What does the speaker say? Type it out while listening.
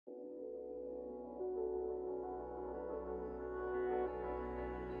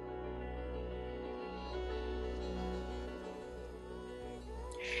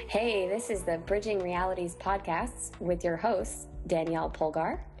Hey, this is the Bridging Realities podcast with your hosts, Danielle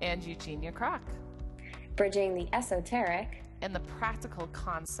Polgar and Eugenia Kroc, bridging the esoteric and the practical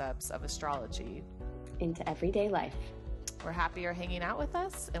concepts of astrology into everyday life. We're happy you're hanging out with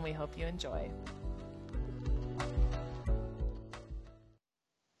us, and we hope you enjoy.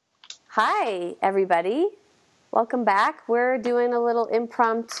 Hi, everybody. Welcome back. We're doing a little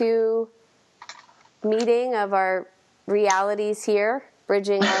impromptu meeting of our realities here,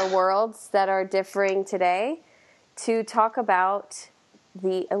 bridging our worlds that are differing today, to talk about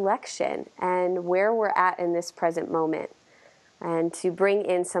the election and where we're at in this present moment, and to bring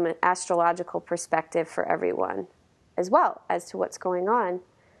in some astrological perspective for everyone as well as to what's going on.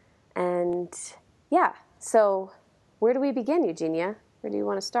 And yeah, so where do we begin, Eugenia? Where do you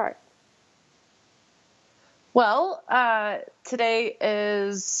want to start? Well, today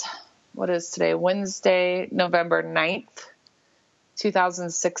is, what is today? Wednesday, November 9th,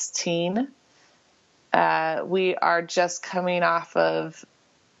 2016. We are just coming off of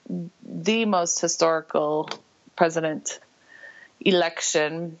the most historical president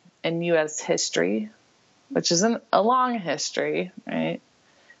election in U.S. history, which isn't a long history, right?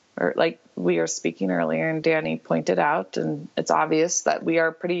 Or like we were speaking earlier and Danny pointed out, and it's obvious that we are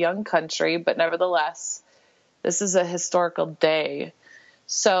a pretty young country, but nevertheless, this is a historical day.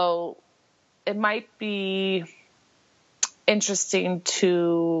 So it might be interesting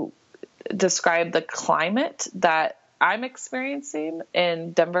to describe the climate that I'm experiencing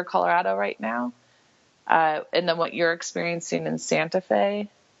in Denver, Colorado right now, and then what you're experiencing in Santa Fe,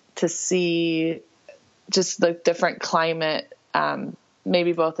 to see just the different climate,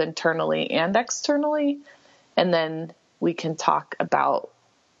 maybe both internally and externally. And then we can talk about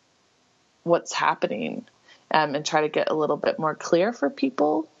what's happening, and try to get a little bit more clear for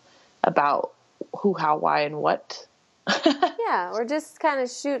people about who, how, why, and what. Yeah, we're just kind of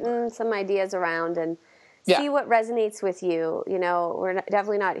shooting some ideas around and see what resonates with you. You know, we're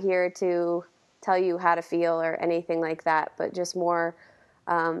definitely not here to tell you how to feel or anything like that, but just more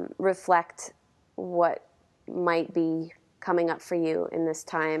reflect what might be coming up for you in this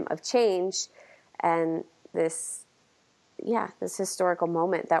time of change and this historical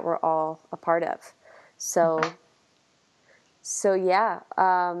moment that we're all a part of. So yeah,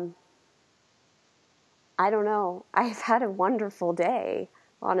 I don't know. I've had a wonderful day,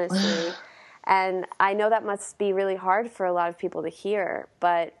 honestly. And I know that must be really hard for a lot of people to hear,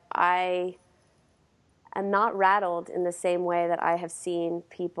 but I am not rattled in the same way that I have seen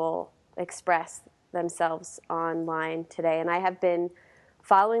people express themselves online today. And I have been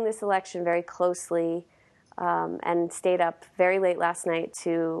following this election very closely, and stayed up very late last night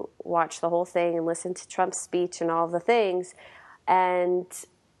to watch the whole thing and listen to Trump's speech and all the things. And,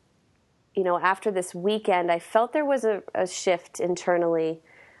 you know, after this weekend, I felt there was a shift internally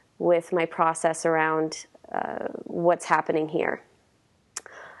with my process around what's happening here.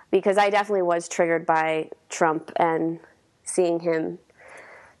 Because I definitely was triggered by Trump and seeing him,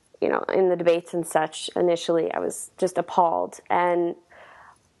 you know, in the debates and such. Initially, I was just appalled. And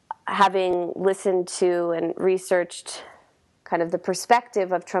having listened to and researched kind of the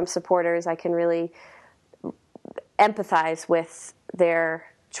perspective of Trump supporters, I can really empathize with their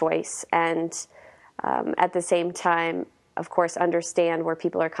choice and at the same time, of course, understand where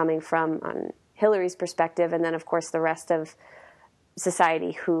people are coming from on Hillary's perspective, and then, of course, the rest of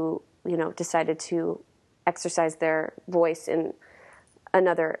society who, you know, decided to exercise their voice in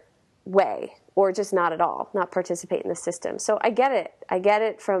another way, or just not at all, not participate in the system. So I get it. I get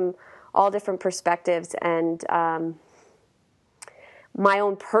it from all different perspectives, and my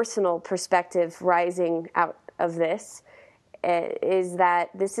own personal perspective rising out of this is that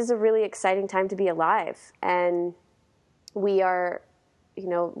this is a really exciting time to be alive, and we are, you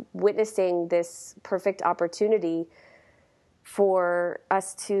know, witnessing this perfect opportunity for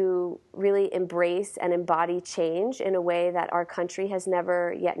us to really embrace and embody change in a way that our country has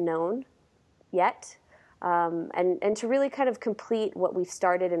never yet known yet. And to really kind of complete what we've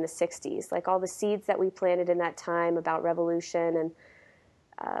started in the 60s, like all the seeds that we planted in that time about revolution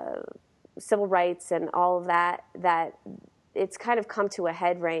and civil rights and all of that, that it's kind of come to a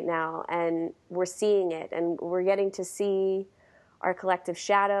head right now, and we're seeing it, and we're getting to see our collective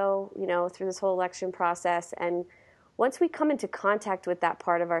shadow, you know, through this whole election process. And once we come into contact with that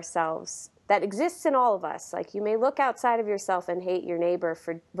part of ourselves that exists in all of us, like you may look outside of yourself and hate your neighbor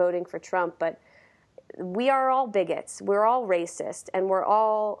for voting for Trump, but we are all bigots, we're all racist, and we're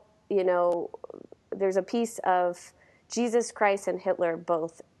all, you know, there's a piece of Jesus Christ and Hitler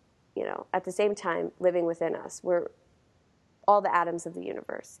both, you know, at the same time living within us. We're all the atoms of the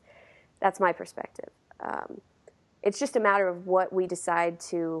universe. That's my perspective. it's just a matter of what we decide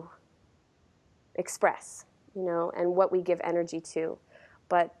to express, and what we give energy to.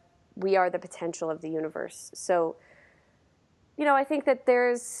 But we are the potential of the universe. So, I think that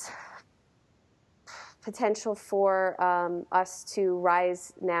there's potential for us to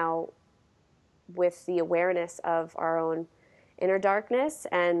rise now with the awareness of our own inner darkness,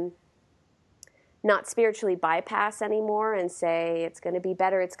 and not spiritually bypass anymore and say it's going to be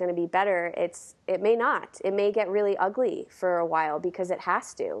better, it's going to be better. It may not. It may get really ugly for a while, because it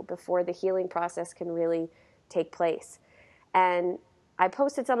has to, before the healing process can really take place. And I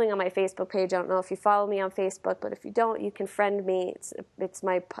posted something on my Facebook page. I don't know if you follow me on Facebook, but if you don't, you can friend me. It's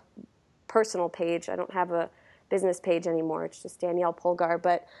my personal page. I don't have a business page anymore. It's just Danielle Polgar.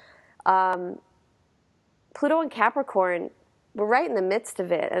 But Pluto and Capricorn, we're right in the midst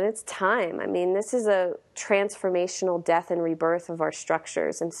of it, and it's time. I mean, this is a transformational death and rebirth of our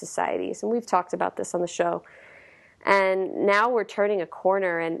structures and societies, and we've talked about this on the show. And now we're turning a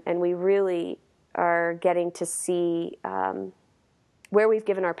corner, and we really are getting to see where we've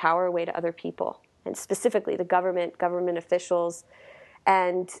given our power away to other people, and specifically the government officials,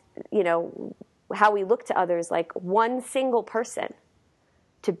 and, how we look to others like one single person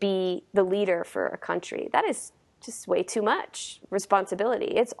to be the leader for a country. That is just way too much responsibility.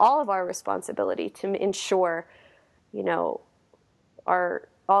 It's all of our responsibility to ensure, all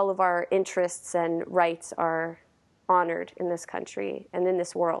of our interests and rights are honored in this country and in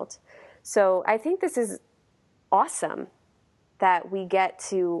this world. So I think this is awesome that we get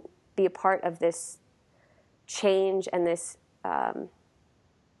to be a part of this change and this,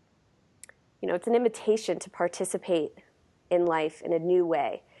 it's an invitation to participate in life in a new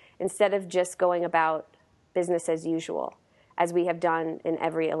way, instead of just going about business as usual, as we have done in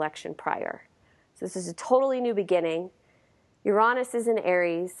every election prior. So this is a totally new beginning. Uranus is in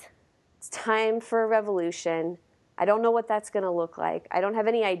Aries. It's time for a revolution. I don't know what that's going to look like. I don't have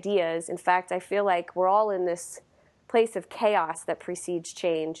any ideas. In fact, I feel like we're all in this place of chaos that precedes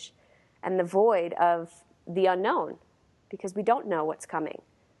change, and the void of the unknown, because we don't know what's coming.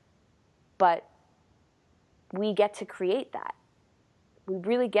 But we get to create that. We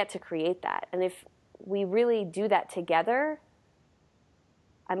really get to create that. And if we really do that together,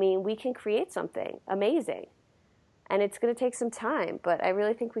 we can create something amazing. And it's going to take some time, but I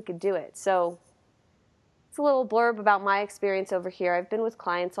really think we could do it. So it's a little blurb about my experience over here. I've been with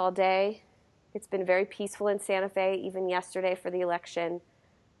clients all day. It's been very peaceful in Santa Fe, even yesterday for the election.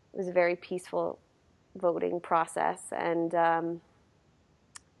 It was a very peaceful voting process. And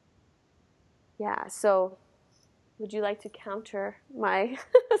so would you like to counter my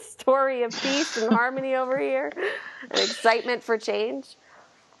story of peace and harmony over here and excitement for change?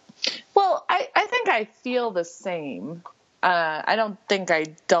 Well, I think I feel the same. I don't think I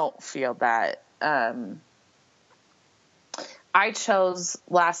don't feel that. I chose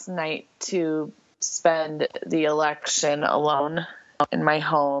last night to spend the election alone in my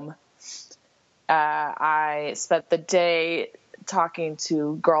home. I spent the day talking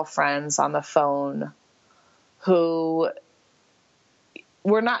to girlfriends on the phone who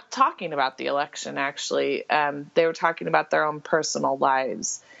were not talking about the election, actually. They were talking about their own personal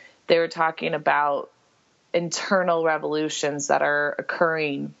lives. They were talking about internal revolutions that are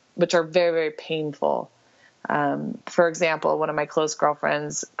occurring, which are very, very painful. For example, one of my close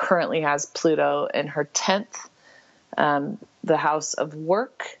girlfriends currently has Pluto in her 10th, the house of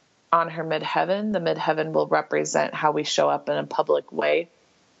work, on her midheaven. The midheaven will represent how we show up in a public way.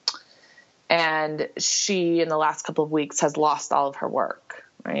 And she, in the last couple of weeks, has lost all of her work,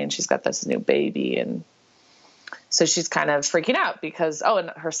 right? And she's got this new baby. And so she's kind of freaking out because, and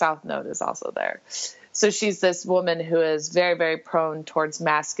her south node is also there. So she's this woman who is very, very prone towards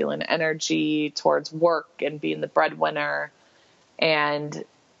masculine energy, towards work and being the breadwinner. And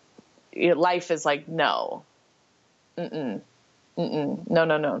life is like, no, no,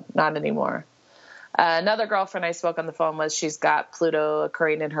 not anymore. Another girlfriend I spoke on the phone with, she's got Pluto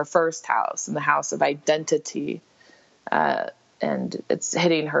occurring in her first house, in the house of identity, and it's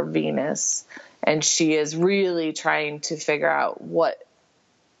hitting her Venus. And she is really trying to figure out what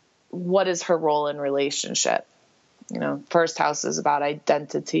is her role in relationship. First house is about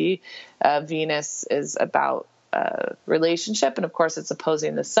identity. Venus is about relationship. And of course, it's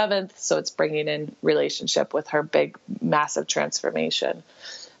opposing the 7th. So it's bringing in relationship with her big, massive transformation.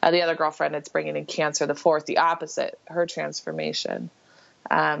 The other girlfriend, it's bringing in Cancer, the 4th, the opposite, her transformation.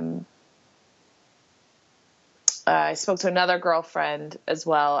 I spoke to another girlfriend as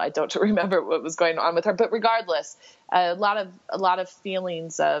well. I don't remember what was going on with her, but regardless, a lot of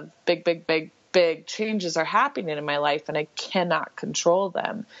feelings of big big changes are happening in my life and I cannot control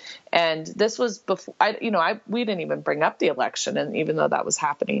them. And this was before we didn't even bring up the election. And even though that was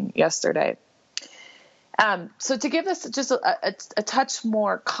happening yesterday. So to give this just a touch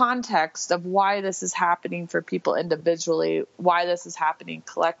more context of why this is happening for people individually, why this is happening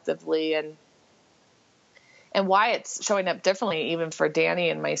collectively, and why it's showing up differently even for Danny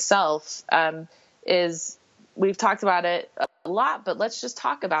and myself, is we've talked about it a lot, but let's just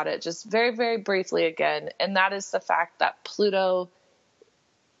talk about it just very, very briefly again. And that is the fact that Pluto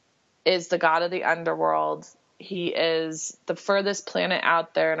is the god of the underworld. He is the furthest planet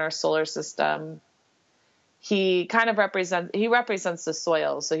out there in our solar system. He kind of represents the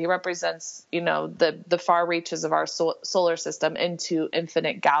soil. So he represents, the far reaches of our solar system into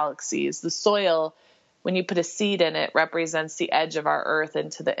infinite galaxies. The soil, when you put a seed in it, represents the edge of our earth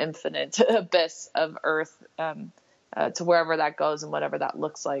into the infinite abyss of earth, to wherever that goes and whatever that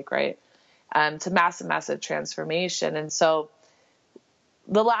looks like, right? To massive transformation. And so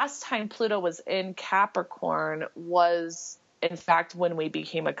the last time Pluto was in Capricorn was, in fact, when we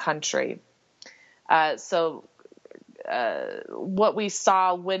became a country. So what we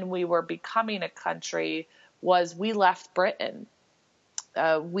saw when we were becoming a country was we left Britain.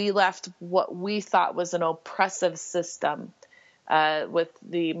 We left what we thought was an oppressive system with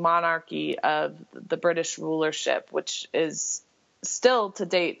the monarchy of the British rulership, which is still to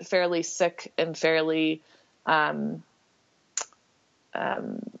date fairly sick and fairly,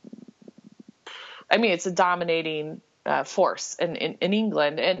 it's a dominating force in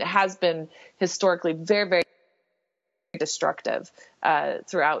England, and has been historically very, very destructive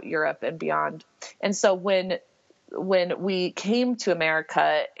throughout Europe and beyond. And so when we came to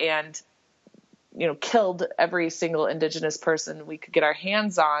America and killed every single indigenous person we could get our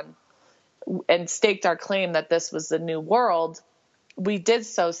hands on and staked our claim that this was the new world, we did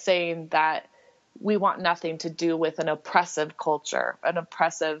so saying that we want nothing to do with an oppressive culture, an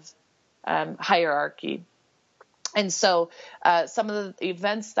oppressive hierarchy. And so some of the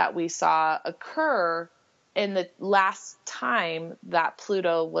events that we saw occur in the last time that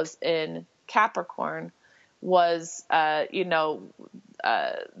Pluto was in Capricorn was, the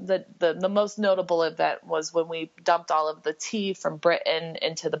most notable event was when we dumped all of the tea from Britain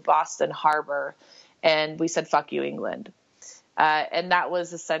into the Boston Harbor, and we said, "Fuck you, England." And that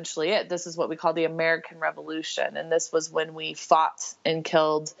was essentially it. This is what we call the American Revolution. And this was when we fought and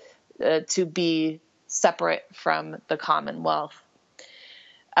killed to be separate from the Commonwealth.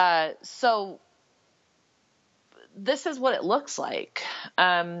 So this is what it looks like.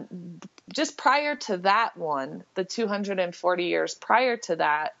 Just prior to that one, the 240 years prior to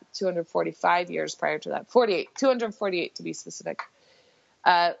that, 245 years prior to that, 248 to be specific,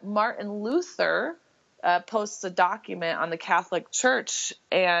 Martin Luther posts a document on the Catholic Church.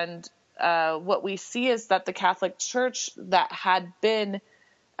 And what we see is that the Catholic Church, that had been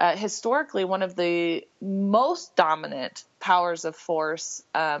historically one of the most dominant powers of force,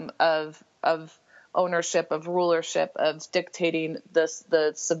 of ownership, of rulership, of dictating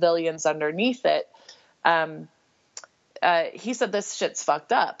the civilians underneath it, he said this shit's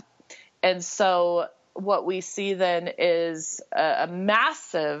fucked up. And so what we see then is a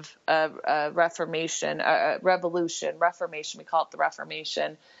massive revolution, we call it the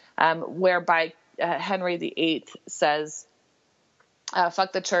Reformation, whereby Henry VIII says,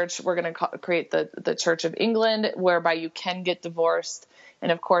 fuck the church, we're going to create the Church of England, whereby you can get divorced.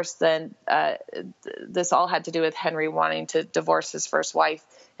 And of course, then this all had to do with Henry wanting to divorce his first wife,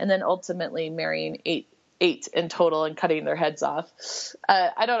 and then ultimately marrying eight in total and cutting their heads off.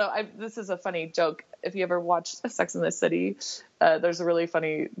 I don't know. This is a funny joke. If you ever watched Sex and the City, there's a really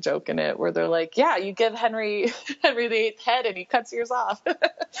funny joke in it where they're like, "Yeah, you give Henry VIII head and he cuts yours off."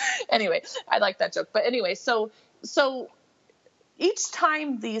 Anyway, I like that joke. But anyway, so each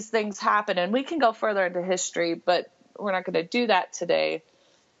time these things happen, and we can go further into history, but we're not going to do that today.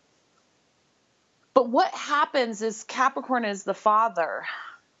 But what happens is Capricorn is the father,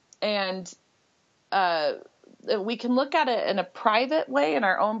 and we can look at it in a private way in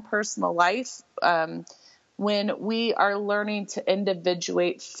our own personal life, when we are learning to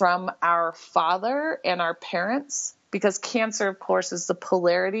individuate from our father and our parents, because Cancer, of course, is the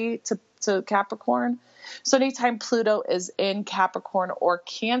polarity to Capricorn. So anytime Pluto is in Capricorn or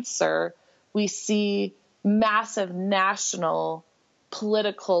Cancer, we see massive national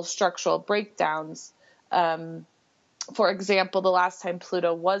political structural breakdowns. For example, the last time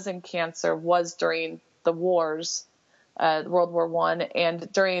Pluto was in Cancer was during the wars, World War I,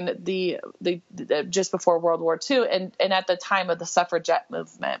 and during the just before World War II, and at the time of the suffragette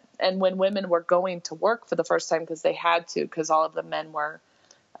movement, and when women were going to work for the first time because they had to, because all of the men were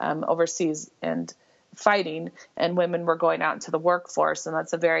overseas and fighting, and women were going out into the workforce. And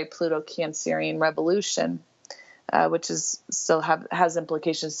that's a very Pluto Cancerian revolution, which is still has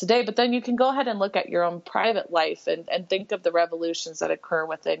implications today. But then you can go ahead and look at your own private life and think of the revolutions that occur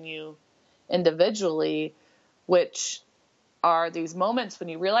within you individually, which are these moments when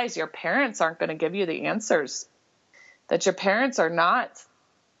you realize your parents aren't going to give you the answers, that your parents are not,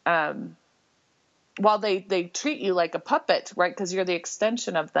 while they treat you like a puppet, right? Because you're the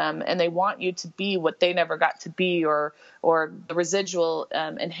extension of them, and they want you to be what they never got to be, or the residual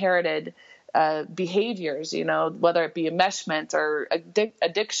inherited behaviors, whether it be enmeshment or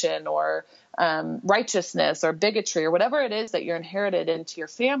addiction or righteousness or bigotry or whatever it is that you're inherited into your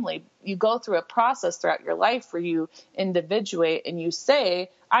family. You go through a process throughout your life where you individuate and you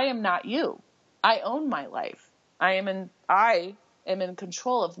say, I am not you. I own my life. I am in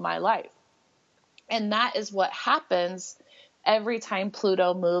control of my life. And that is what happens every time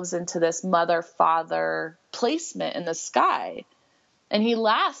Pluto moves into this mother-father placement in the sky. And he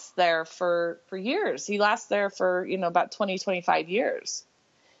lasts there for years. He lasts there for, about 20, 25 years.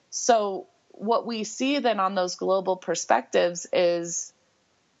 So what we see then on those global perspectives is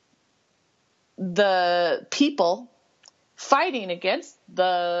the people fighting against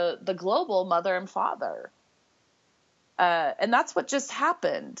the global mother and father. And that's what just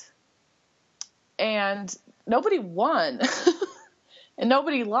happened. And nobody won and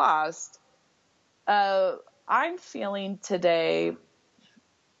nobody lost. I'm feeling today,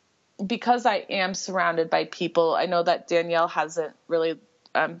 because I am surrounded by people. I know that Danielle hasn't really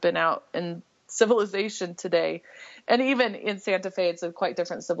been out in civilization today. And even in Santa Fe, it's a quite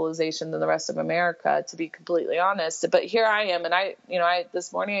different civilization than the rest of America, to be completely honest. But here I am. And I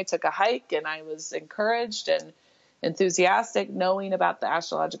this morning I took a hike and I was encouraged and enthusiastic knowing about the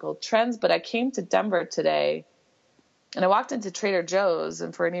astrological trends. But I came to Denver today and I walked into Trader Joe's.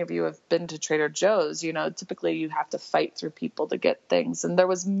 And for any of you who have been to Trader Joe's, typically you have to fight through people to get things. And there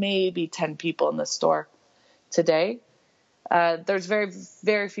was maybe 10 people in the store today. There's very,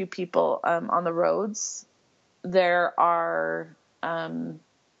 very few people on the roads. There are the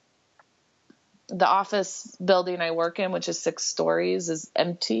office building I work in, which is 6 stories, is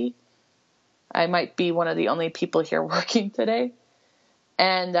empty. I might be one of the only people here working today.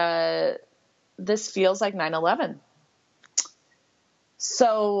 And this feels like 9/11.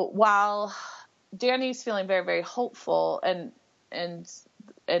 So while Danny's feeling very, very hopeful and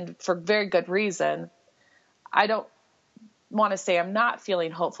for very good reason, I don't want to say I'm not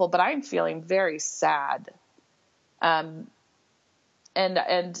feeling hopeful, but I'm feeling very sad. And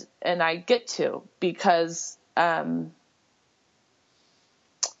I get to, because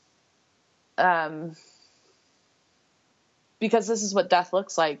this is what death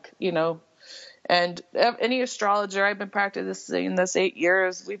looks like, and any astrologer, I've been practicing this 8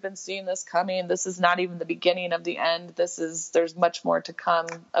 years. We've been seeing this coming. This is not even the beginning of the end. There's much more to come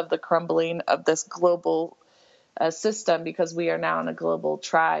of the crumbling of this global system, because we are now in a global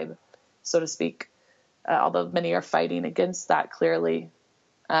tribe, so to speak. Although many are fighting against that, clearly.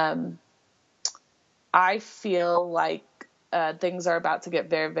 I feel like things are about to get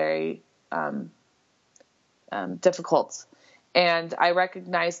very, very difficult. And I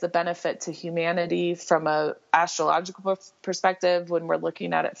recognize the benefit to humanity from an astrological perspective when we're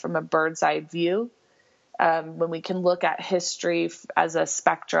looking at it from a bird's eye view. When we can look at history as a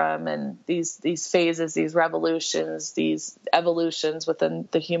spectrum and these phases, these revolutions, these evolutions within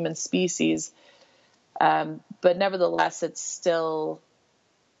the human species. But nevertheless, it's still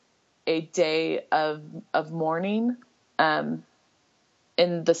a day of mourning in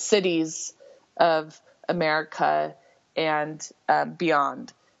the cities of America and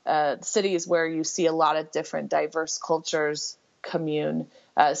beyond. Cities where you see a lot of different diverse cultures commune.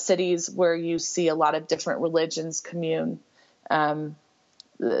 Cities where you see a lot of different religions commune.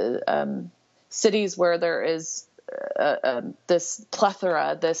 Cities where there is this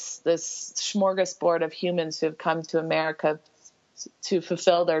plethora, this smorgasbord of humans who have come to America to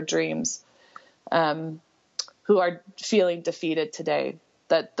fulfill their dreams, who are feeling defeated today,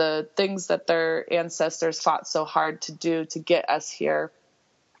 that the things that their ancestors fought so hard to do to get us here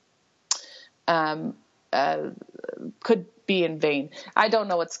could be in vain. I don't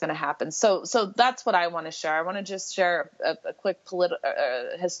know what's going to happen. So that's what I want to share. I want to just share a quick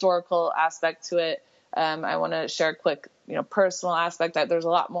historical aspect to it. I want to share a quick, personal aspect. There's a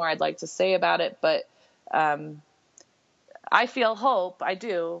lot more I'd like to say about it, but I feel hope. I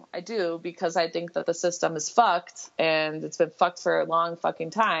do, because I think that the system is fucked, and it's been fucked for a long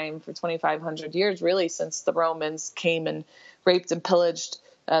fucking time, for 2,500 years, really, since the Romans came and raped and pillaged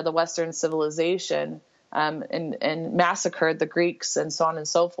the Western civilization. and massacred the Greeks and so on and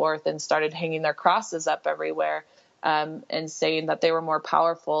so forth, and started hanging their crosses up everywhere, and saying that they were more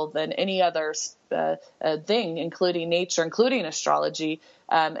powerful than any other thing, including nature, including astrology.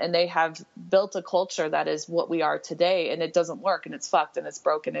 And they have built a culture that is what we are today, and it doesn't work, and it's fucked, and it's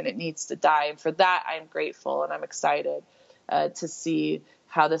broken, and it needs to die. And for that, I'm grateful, and I'm excited to see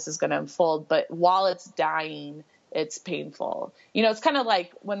how this is going to unfold. But while it's dying, it's painful. It's kind of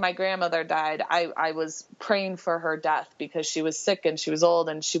like when my grandmother died, I was praying for her death because she was sick and she was old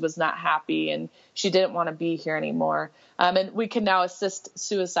and she was not happy and she didn't want to be here anymore. And we can now assist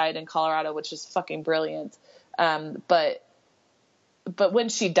suicide in Colorado, which is fucking brilliant. But when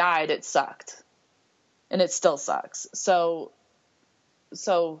she died, it sucked, and it still sucks. So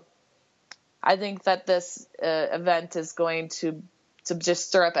I think that this event is going to just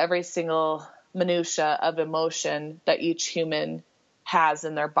stir up every single minutia of emotion that each human has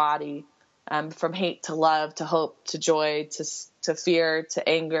in their body, from hate to love, to hope, to joy, to fear, to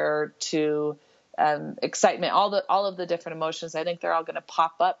anger, to excitement, all of the different emotions. I think they're all going to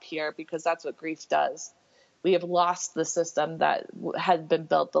pop up here because that's what grief does. We have lost the system that had been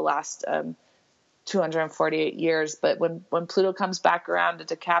built the last 248 years. But when Pluto comes back around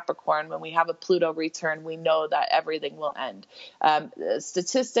into Capricorn, when we have a Pluto return, we know that everything will end.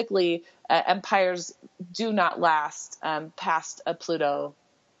 Statistically, empires do not last past a Pluto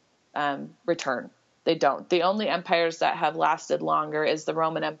return. They don't. The only empires that have lasted longer is the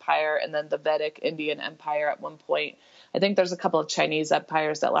Roman Empire and then the Vedic Indian Empire at one point. I think there's a couple of Chinese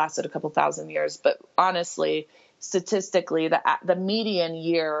empires that lasted a couple thousand years. But honestly, statistically, the median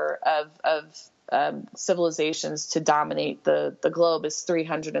year of civilizations to dominate the globe is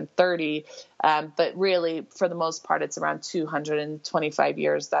 330. But really, for the most part, it's around 225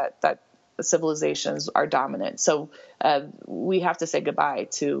 years that civilizations are dominant. So we have to say goodbye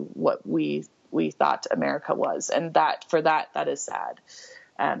to what we thought America was. And that is sad.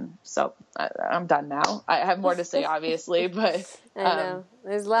 So I'm done now. I have more to say, obviously, but I know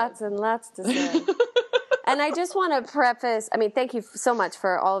there's lots and lots to say. And I just want to preface, thank you so much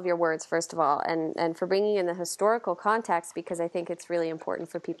for all of your words, first of all, and for bringing in the historical context, because I think it's really important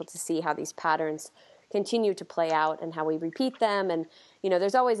for people to see how these patterns continue to play out and how we repeat them. And,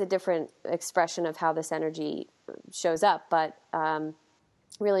 there's always a different expression of how this energy shows up, but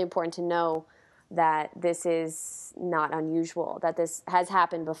really important to know that this is not unusual, that this has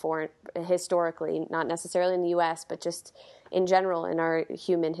happened before historically, not necessarily in the U.S., but just in general in our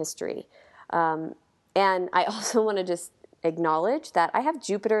human history. And I also want to just acknowledge that I have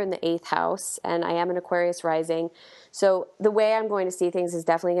Jupiter in the 8th house and I am an Aquarius rising. So the way I'm going to see things is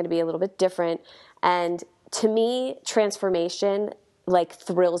definitely going to be a little bit different. And to me, transformation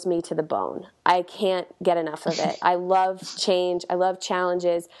thrills me to the bone. I can't get enough of it. I love change. I love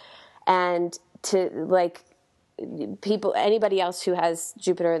challenges. And to people, anybody else who has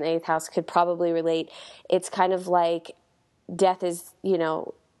Jupiter in the 8th house could probably relate. It's kind of like death is,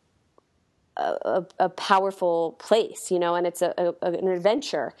 a powerful place, and it's an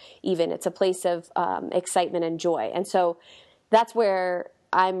adventure even. It's a place of excitement and joy. And so that's where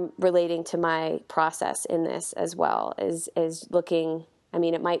I'm relating to my process in this as well, is looking,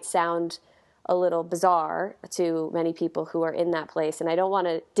 it might sound a little bizarre to many people who are in that place, and I don't want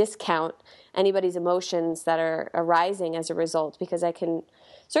to discount anybody's emotions that are arising as a result, because I can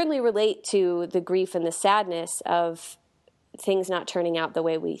certainly relate to the grief and the sadness of things not turning out the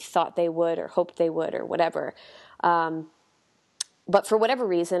way we thought they would or hoped they would or whatever. But for whatever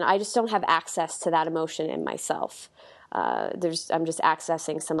reason, I just don't have access to that emotion in myself. I'm just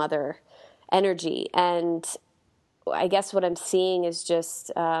accessing some other energy. And I guess what I'm seeing is just,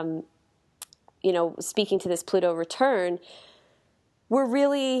 speaking to this Pluto return, we're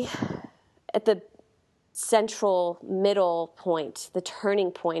really at the central middle point, the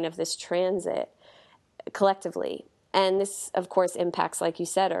turning point of this transit collectively. And this, of course, impacts, like you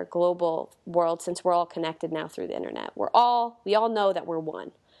said, our global world, since we're all connected now through the internet. We all know that we're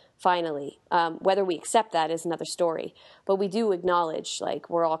one, finally. Whether we accept that is another story. But we do acknowledge,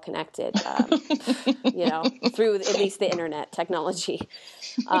 we're all connected, through at least the internet. Technology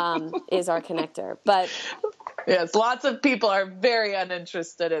is our connector. But yes, lots of people are very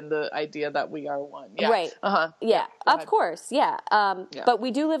uninterested in the idea that we are one. Yeah. Right. Uh-huh. Yeah, of course. Yeah. But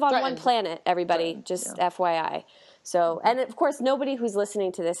we do live on one planet, everybody, just FYI. So, and of course, nobody who's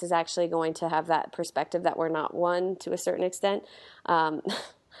listening to this is actually going to have that perspective that we're not one to a certain extent.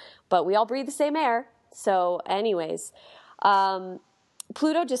 But we all breathe the same air. So anyways,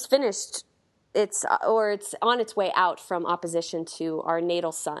 Pluto just finished it's on its way out from opposition to our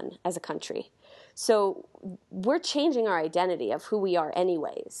natal sun as a country. So we're changing our identity of who we are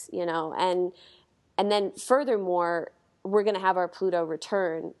anyways, and And then furthermore, we're going to have our Pluto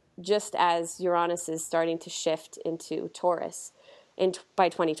return just as Uranus is starting to shift into Taurus by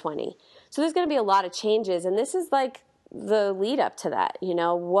 2020. So there's going to be a lot of changes. And this is like the lead up to that. You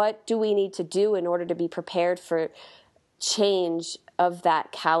know, what do we need to do in order to be prepared for change of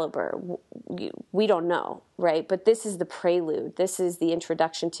that caliber? We don't know, right? But this is the prelude. This is the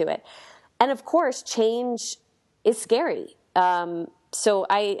introduction to it. And of course, change is scary. So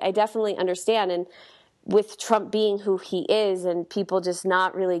I definitely understand. And with Trump being who he is and people just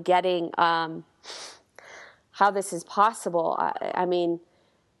not really getting how this is possible, I mean,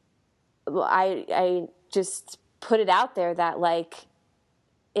 I just put it out there that, like,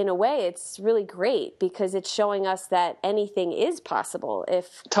 in a way, it's really great because it's showing us that anything is possible.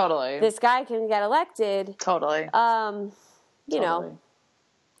 If this guy can get elected, you know,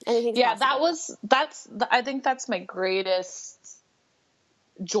 anything's possible. I think that's my greatest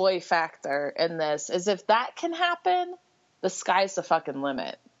joy factor in this is if that can happen, the sky's the fucking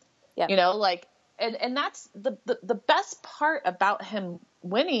limit. Yep. You know, like, and that's the best part about him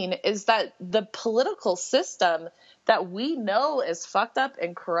winning is that the political system that we know is fucked up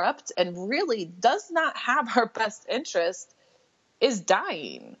and corrupt and really does not have our best interest is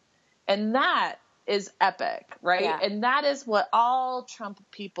dying. And that is epic, right? Yeah. And that is what all Trump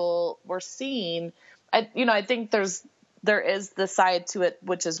people were seeing. I think there is the side to it,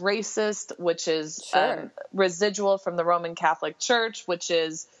 which is racist, which is residual from the Roman Catholic Church, which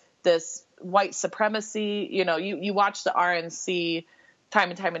is this white supremacy. You know, you watch the RNC time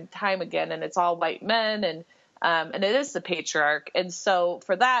and time and time again, and it's all white men, and it is the patriarch. And so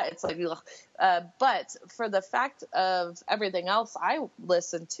for that, it's like, but for the fact of everything else I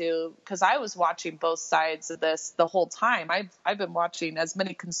listened to, because I was watching both sides of this the whole time. I've been watching as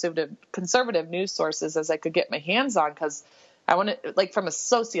many conservative news sources as I could get my hands on, because I want to, like, from a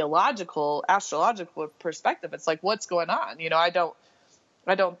sociological, astrological perspective, it's like, what's going on? You know, I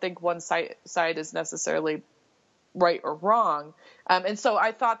don't think one side is necessarily right or wrong. And so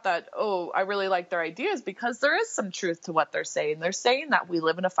I thought that, I really like their ideas because there is some truth to what they're saying. They're saying that we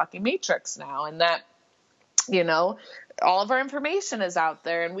live in a fucking matrix now, and that, you know, all of our information is out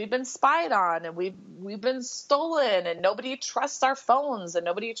there, and we've been spied on, and we've been stolen, and nobody trusts our phones, and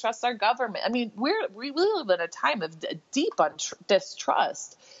nobody trusts our government. I mean, we live in a time of deep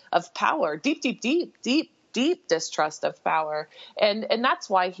distrust of power, deep distrust of power. And that's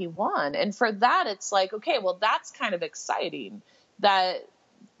why he won. And for that, it's like, okay, well, that's kind of exciting that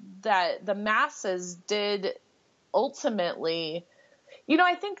the masses did ultimately, you know,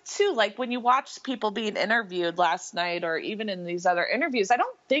 I think too, like when you watch people being interviewed last night, or even in these other interviews, I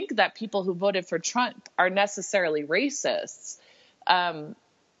don't think that people who voted for Trump are necessarily racists.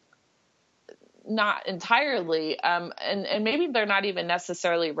 Not entirely. And maybe they're not even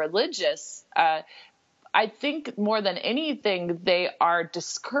necessarily religious. I think more than anything, they are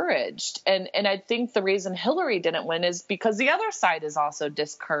discouraged. And I think the reason Hillary didn't win is because the other side is also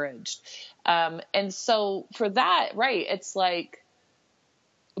discouraged. And so for that, right, it's like,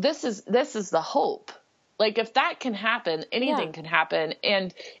 this is the hope. Like, if that can happen, anything can happen.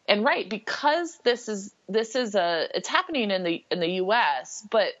 And right, because this is it's happening in the US,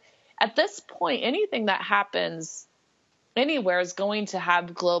 but at this point, anything that happens anywhere is going to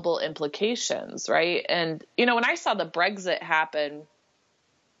have global implications, right? And, you know, when I saw the Brexit happen,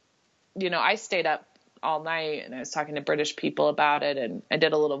 you know, I stayed up all night and I was talking to British people about it, and I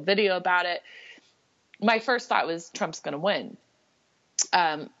did a little video about it. My first thought was Trump's going to win.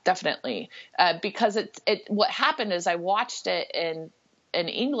 Definitely. Because what happened is I watched it in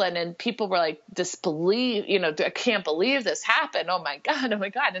England, and people were like, disbelieve, you know, I can't believe this happened. Oh my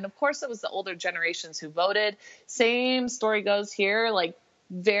God. And of course it was the older generations who voted. Same story goes here. Like,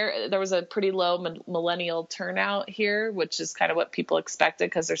 there was a pretty low millennial turnout here, which is kind of what people expected,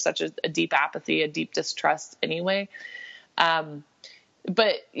 because there's such a deep apathy, a deep distrust anyway.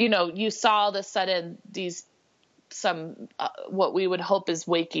 But, you know, you saw all of a sudden what we would hope is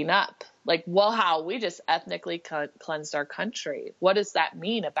waking up. Like, well, how we just ethnically cleansed our country. What does that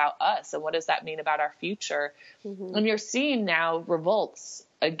mean about us? And what does that mean about our future? Mm-hmm. And you're seeing now revolts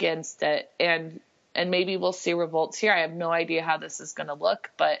against it. And maybe we'll see revolts here. I have no idea how this is going to look,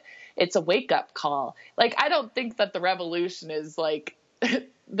 but it's a wake up call. Like, I don't think that the revolution is like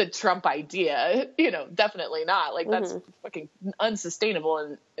the Trump idea, you know, definitely not. Like, that's fucking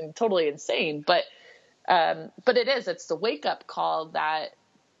unsustainable and totally insane. But it's the wake up call that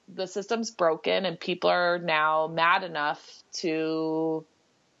the system's broken and people are now mad enough to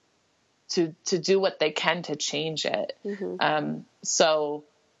do what they can to change it. Mm-hmm. So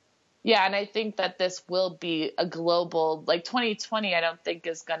Yeah, and I think that this will be a global, like 2020, I don't think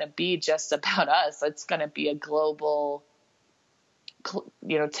is going to be just about us. It's going to be a global,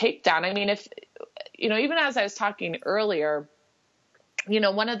 takedown. I mean, if, even as I was talking earlier,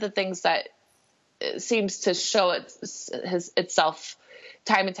 one of the things that seems to show itself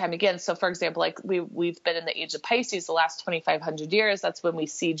time and time again. So for example, like we've been in the age of Pisces the last 2,500 years. That's when we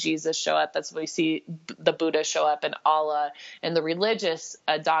see Jesus show up. That's when we see the Buddha show up, and Allah and the religious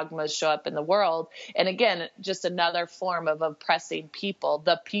dogmas show up in the world. And again, just another form of oppressing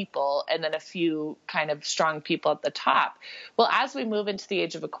the people, and then a few kind of strong people at the top. Well, as we move into the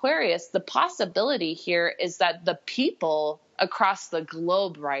age of Aquarius, the possibility here is that the people across the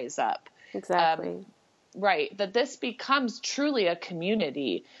globe rise up. Exactly. Right. That this becomes truly a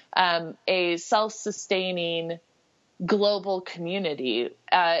community, a self-sustaining global community.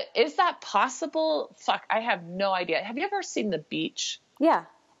 Is that possible? Fuck, I have no idea. Have you ever seen The Beach? Yeah.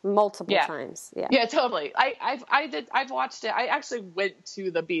 Multiple times. Yeah. Yeah, totally. I've watched it. I actually went to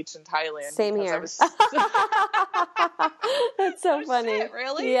the beach in Thailand. Same here. That's so funny. Shit,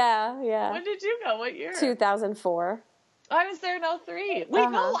 really? Yeah. Yeah. When did you go? What year? 2004. I was there in 2003. Wait, no,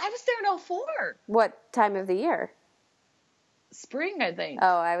 I was there in 2004. What time of the year? Spring, I think.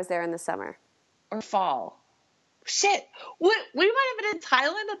 Oh, I was there in the summer. Or fall. Shit. We might have been in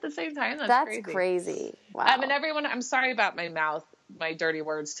Thailand at the same time. That's crazy. Wow. I mean, everyone, I'm sorry about my mouth, my dirty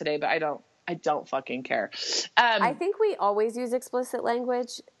words today, but I don't fucking care. I think we always use explicit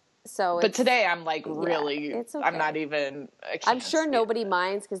language. But today I'm like, really, it's okay. I'm not even, I'm sure nobody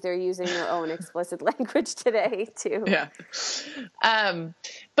minds because they're using their own explicit language today too. Yeah.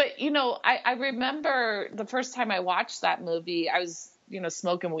 But I remember the first time I watched that movie, I was,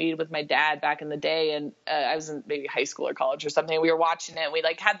 smoking weed with my dad back in the day. And I was in maybe high school or college or something. We were watching it and we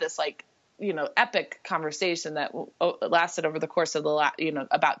had this epic conversation that lasted over the course of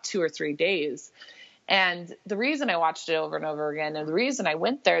about 2 or 3 days. And the reason I watched it over and over again, and the reason I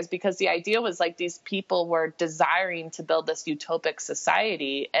went there, is because the idea was these people were desiring to build this utopic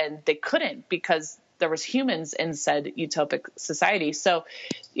society, and they couldn't because there was humans in said utopic society. So,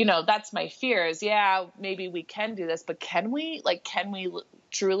 that's my fear is, maybe we can do this, but can we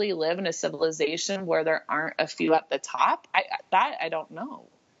truly live in a civilization where there aren't a few at the top? I don't know.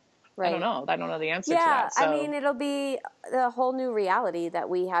 Right. I don't know the answer to that. So. I mean, it'll be a whole new reality that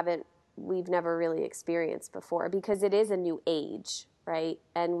we've never really experienced before, because it is a new age, right?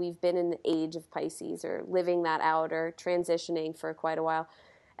 And we've been in the age of Pisces, or living that out, or transitioning for quite a while.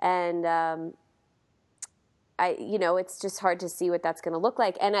 And it's just hard to see what that's going to look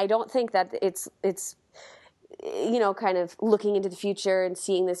like. And I don't think that it's kind of looking into the future and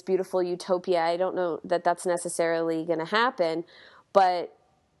seeing this beautiful utopia. I don't know that that's necessarily going to happen, but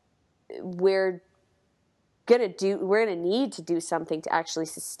we're going to need to do something to actually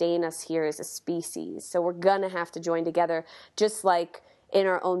sustain us here as a species. So we're going to have to join together, just like in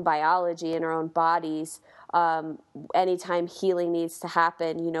our own biology, in our own bodies. Anytime healing needs to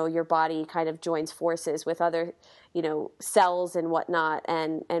happen, your body kind of joins forces with other, cells and whatnot,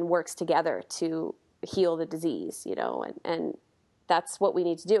 and works together to heal the disease, and that's what we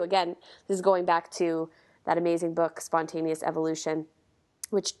need to do. Again, this is going back to that amazing book, Spontaneous Evolution,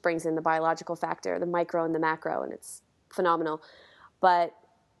 which brings in the biological factor, the micro and the macro, and it's phenomenal. But,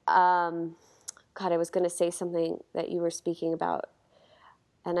 God, I was going to say something that you were speaking about,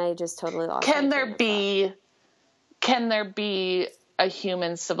 and I just totally lost it. Can there be a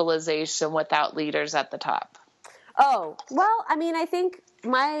human civilization without leaders at the top? Oh, well, I mean, I think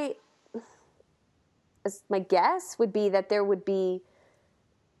my guess would be that there would be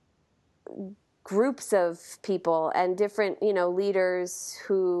groups of people and different, leaders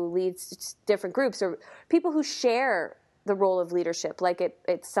who lead different groups, or people who share the role of leadership. Like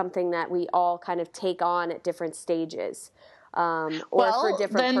it's something that we all kind of take on at different stages, or for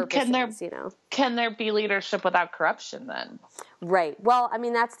different purposes. Can there be leadership without corruption then? Right. Well, I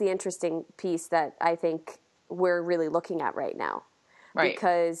mean, that's the interesting piece that I think we're really looking at right now. Right.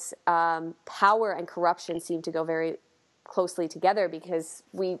 Because power and corruption seem to go very closely together, because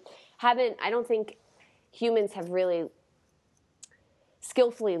I don't think humans have really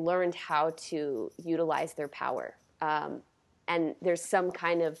skillfully learned how to utilize their power. And there's some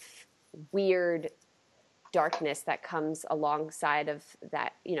kind of weird darkness that comes alongside of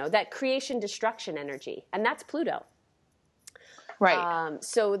that, that creation destruction energy. And that's Pluto. Right.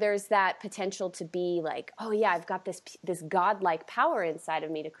 So there's that potential to be like, oh yeah, I've got this godlike power inside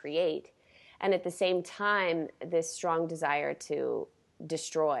of me to create. And at the same time, this strong desire to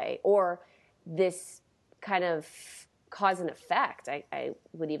destroy, or this kind of cause and effect, I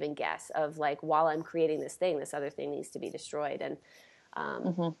would even guess, of while I'm creating this thing, this other thing needs to be destroyed. And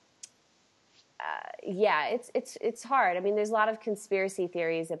yeah, it's hard. I mean, there's a lot of conspiracy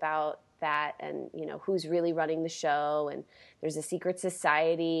theories about that, and who's really running the show, and there's a secret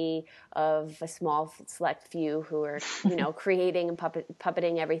society of a small select few who are creating and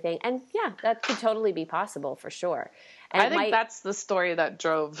puppeting everything. And yeah, that could totally be possible for sure. And I think that's the story that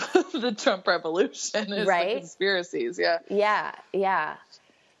drove the Trump revolution, is right? the conspiracies. Yeah. Yeah. Yeah.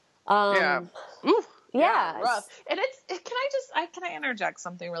 Ooh, yeah. Rough. And can I interject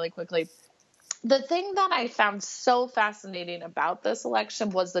something really quickly? The thing that I found so fascinating about this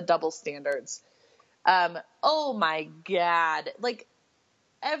election was the double standards. Oh my God. Like,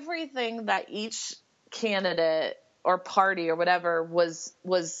 everything that each candidate or party or whatever was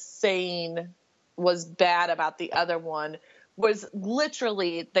saying was bad about the other one was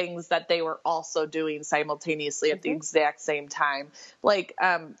literally things that they were also doing simultaneously at the exact same time. Like,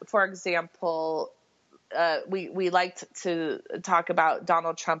 for example, we liked to talk about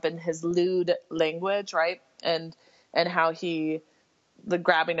Donald Trump and his lewd language, right? And how the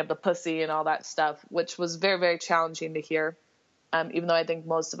grabbing of the pussy and all that stuff, which was very, very challenging to hear. Even though I think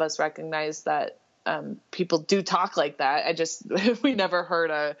most of us recognize that people do talk like that. We never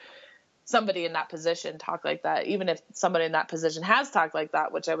heard somebody in that position talk like that. Even if somebody in that position has talked like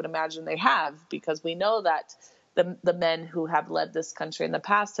that, which I would imagine they have, because we know that the men who have led this country in the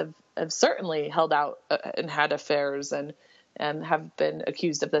past have certainly held out and had affairs and have been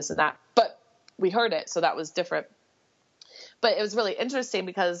accused of this and that. But we heard it, so that was different. But it was really interesting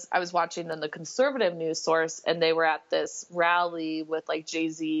because I was watching the conservative news source, and they were at this rally with like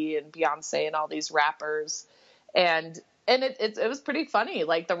Jay-Z and Beyonce and all these rappers. And it was pretty funny.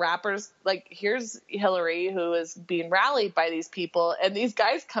 Like, the rappers, like, here's Hillary, who is being rallied by these people, and these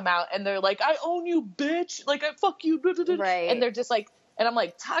guys come out and they're like, I own you, bitch. Like, I fuck you. Right. And they're just like, and I'm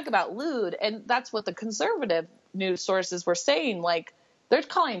like, talk about lewd. And that's what the conservative news sources were saying. Like, they're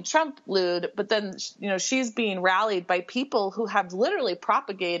calling Trump lewd, but then, she's being rallied by people who have literally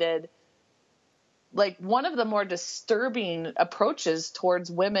propagated like one of the more disturbing approaches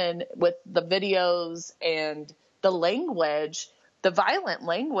towards women with the videos and the language, the violent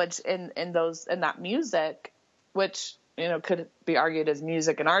language in that music, which, could be argued as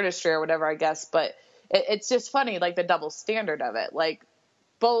music and artistry or whatever, I guess. But it's just funny, like, the double standard of it. Like,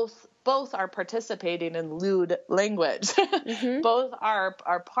 both are participating in lewd language. Both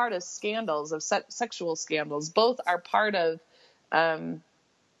are part of scandals, of sexual scandals. Both are part of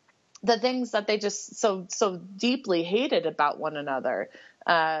the things that they just so deeply hated about one another.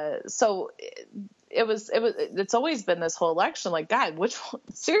 So it's always been this whole election, like, God, which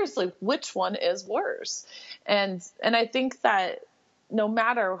one is worse? And I think that no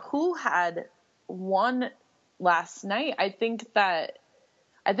matter who had won last night, I think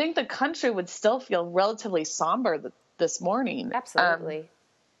the country would still feel relatively somber this morning. Absolutely.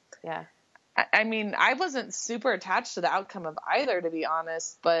 Yeah. I mean, I wasn't super attached to the outcome of either, to be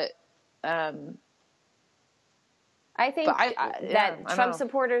honest, but I think that Trump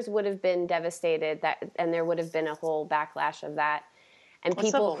supporters would have been devastated, and there would have been a whole backlash of that. And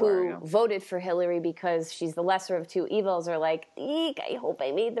people who voted for Hillary because she's the lesser of two evils are like, eek, I hope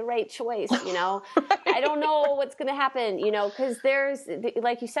I made the right choice, I don't know what's going to happen, because there's,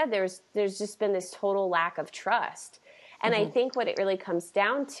 like you said, there's just been this total lack of trust. And I think what it really comes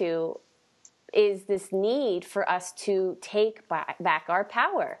down to is this need for us to take back our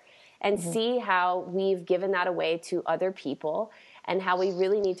power and see how we've given that away to other people and how we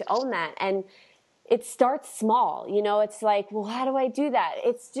really need to own that. And it starts small, it's like, well, how do I do that?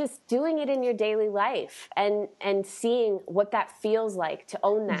 It's just doing it in your daily life and seeing what that feels like to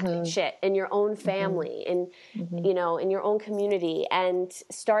own that shit in your own family, in your own community, and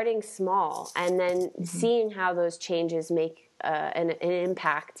starting small and then seeing how those changes make an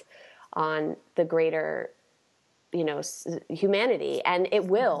impact on the greater, humanity. And it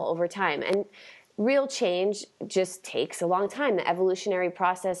will over time. And real change just takes a long time. The evolutionary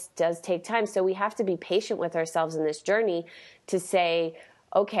process does take time. So we have to be patient with ourselves in this journey to say,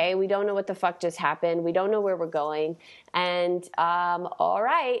 okay, we don't know what the fuck just happened. We don't know where we're going. And, all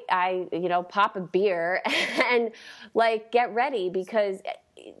right, pop a beer and like, get ready, because,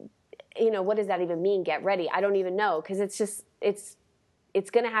 what does that even mean? Get ready. I don't even know. 'Cause it's just, it's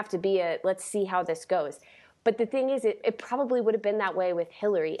going to have to be let's see how this goes. But the thing is, it probably would have been that way with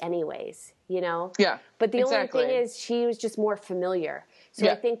Hillary anyways, Yeah. But the only thing is, she was just more familiar. So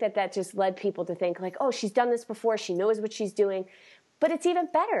I think that just led people to think like, oh, she's done this before. She knows what she's doing. But it's even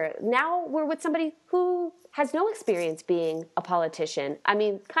better. Now we're with somebody who has no experience being a politician. I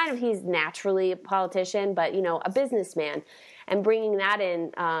mean, kind of he's naturally a politician, but, a businessman. And bringing that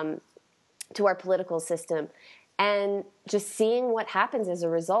in to our political system. and just seeing what happens as a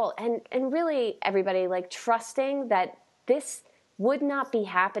result. And really, everybody, like, trusting that this would not be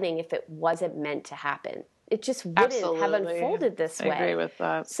happening if it wasn't meant to happen. It just wouldn't have unfolded this way. I agree with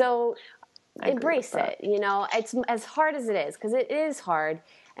that. So embrace it. You know, it's as hard as it is, because it is hard,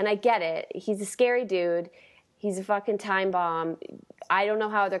 and I get it. He's a scary dude. He's a fucking time bomb. I don't know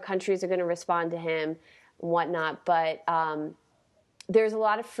how other countries are going to respond to him and whatnot, but there's a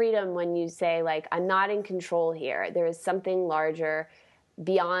lot of freedom when you say, like, I'm not in control here. There is something larger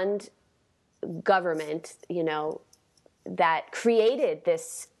beyond government, you know, that created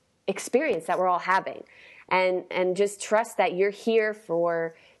this experience that we're all having. And just trust that you're here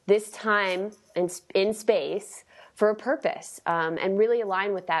for this time in space for a purpose, and really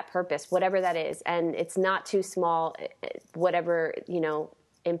align with that purpose, whatever that is. And it's not too small, whatever, you know,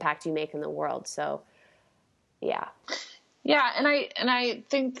 impact you make in the world. So, yeah. Yeah. And I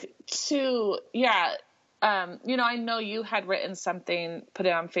think too, you know, I know you had written something, put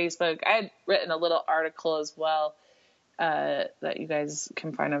it on Facebook. I had written a little article as well, that you guys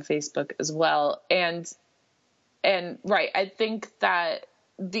can find on Facebook as well. And right, I think that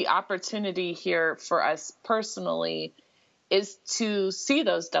the opportunity here for us personally is to see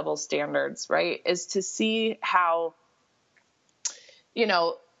those double standards, right? Is to see how, you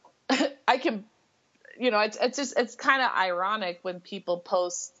know, I can, you know, it's kind of ironic when people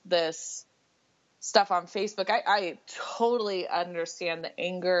post this stuff on Facebook. I totally understand the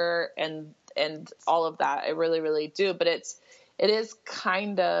anger and all of that. I really, really do. But it is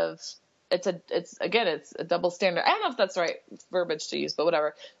kind of, it's a double standard. I don't know if that's the right verbiage to use, but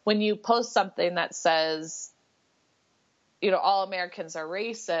whatever. When you post something that says, you know, all Americans are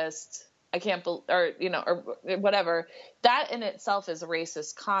racist, I can't believe, or, you know, or whatever, that in itself is a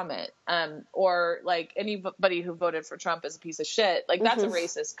racist comment. Or like anybody who voted for Trump is a piece of shit. Like, that's a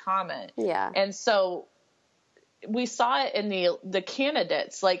racist comment. Yeah. And so we saw it in the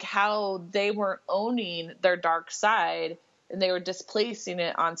candidates, like how they weren't owning their dark side and they were displacing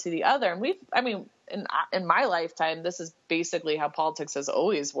it onto the other. And in my lifetime, this is basically how politics has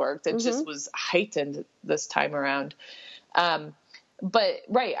always worked. It just was heightened this time around. But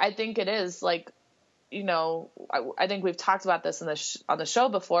right, I think it is, like, you know, I think we've talked about this on the show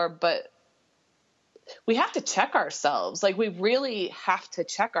before, but we have to check ourselves. Like, we really have to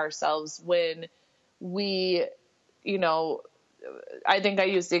check ourselves when we, you know, I think I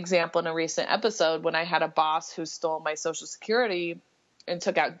used the example in a recent episode when I had a boss who stole my Social Security and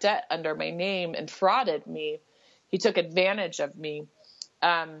took out debt under my name and frauded me. He took advantage of me.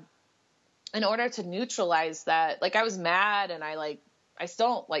 In order to neutralize that, like, I was mad, and I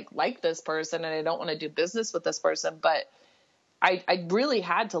still don't like this person, and I don't want to do business with this person, but I really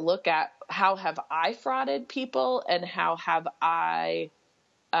had to look at how have I frauded people and how have I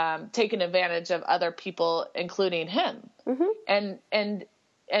taken advantage of other people, including him. And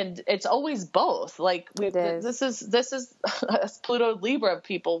it's always both. Like, this is Pluto Libra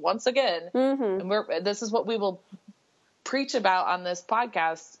people once again. And this is what we will preach about on this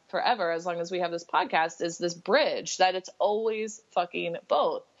podcast forever, as long as we have this podcast, is this bridge that it's always fucking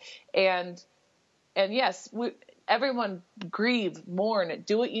both. And yes, everyone grieve, mourn,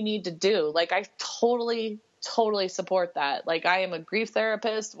 do what you need to do. Like, I totally support that. Like, I am a grief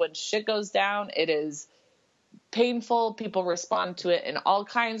therapist. When shit goes down, it is painful. People respond to it in all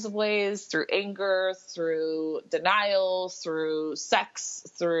kinds of ways, through anger, through denial, through sex,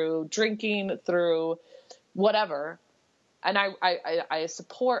 through drinking, through whatever. And I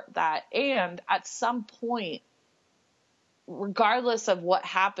support that. And at some point, regardless of what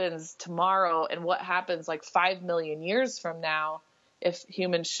happens tomorrow and what happens like 5 million years from now, if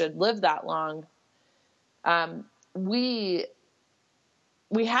humans should live that long, we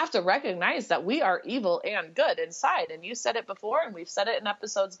have to recognize that we are evil and good inside. And you said it before, and we've said it in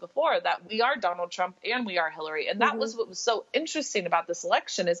episodes before, that we are Donald Trump and we are Hillary. And that was what was so interesting about this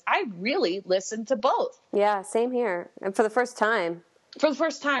election, is I really listened to both. Yeah, same here. And for the first time.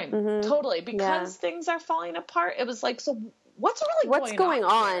 Totally. Because things are falling apart. It was like, so what's going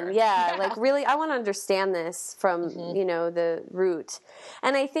on? Yeah. Like, really, I want to understand this from, you know, the root.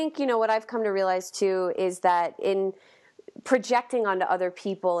 And I think, you know, what I've come to realize too is that in projecting onto other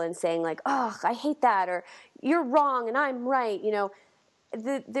people and saying, like, oh, I hate that, or you're wrong and I'm right, you know,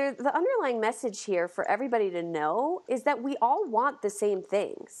 the underlying message here for everybody to know is that we all want the same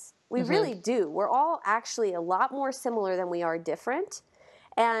things. We really do. We're all actually a lot more similar than we are different.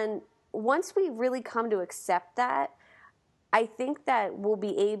 And once we really come to accept that, I think that we'll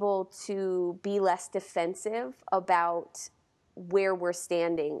be able to be less defensive about where we're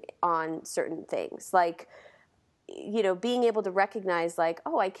standing on certain things. Like, being able to recognize like,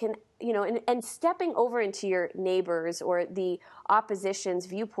 oh, I can, and stepping over into your neighbors or the opposition's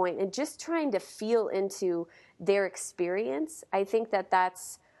viewpoint and just trying to feel into their experience. I think that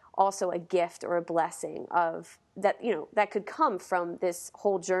that's also a gift or a blessing of that, that could come from this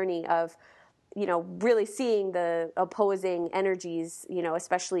whole journey of, really seeing the opposing energies,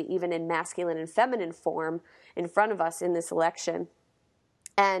 especially even in masculine and feminine form in front of us in this election.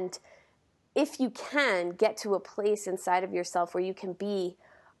 And if you can get to a place inside of yourself where you can be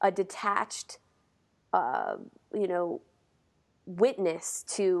a detached, witness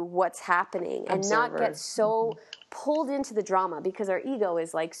to what's happening and not get so pulled into the drama, because our ego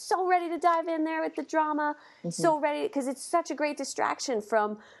is like so ready to dive in there with the drama, so ready, because it's such a great distraction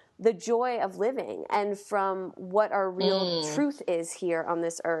from the joy of living and from what our real truth is here on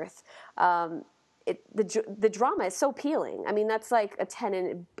this earth. The drama is so appealing. I mean, that's like a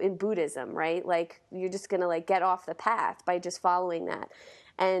tenet in Buddhism, right? Like you're just going to like get off the path by just following that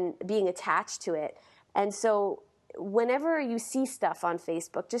and being attached to it. And so whenever you see stuff on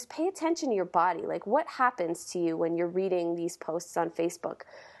Facebook, just pay attention to your body. Like what happens to you when you're reading these posts on Facebook?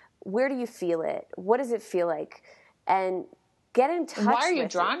 Where do you feel it? What does it feel like? And get in touch with it. Why are you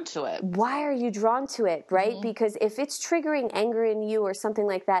drawn to it? Why are you drawn to it, right? Because if it's triggering anger in you or something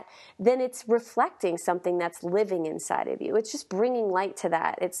like that, then it's reflecting something that's living inside of you. It's just bringing light to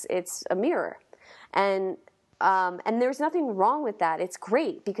that. It's a mirror. And there's nothing wrong with that. It's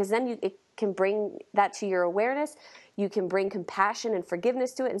great because then it can bring that to your awareness. You can bring compassion and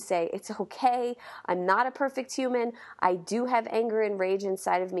forgiveness to it and say, it's okay. I'm not a perfect human. I do have anger and rage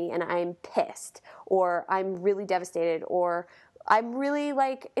inside of me and I'm pissed, or I'm really devastated, or I'm really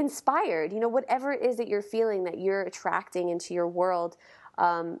like inspired, whatever it is that you're feeling that you're attracting into your world,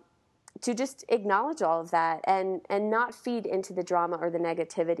 to just acknowledge all of that and not feed into the drama or the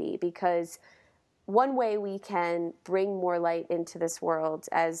negativity, because one way we can bring more light into this world,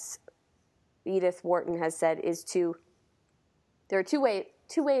 as Edith Wharton has said, is there are two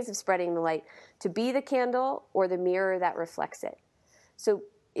ways of spreading the light: to be the candle or the mirror that reflects it. So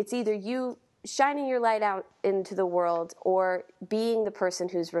it's either you shining your light out into the world or being the person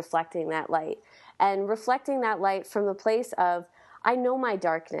who's reflecting that light, and reflecting that light from the place of, I know my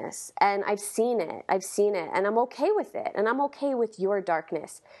darkness and I've seen it and I'm okay with it and I'm okay with your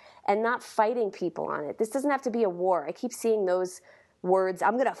darkness, and not fighting people on it. This doesn't have to be a war. I keep seeing those words,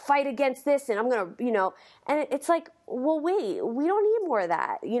 I'm going to fight against this and I'm going to, and it's like, well, wait, we don't need more of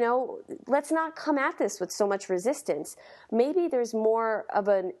that. Let's not come at this with so much resistance. Maybe there's more of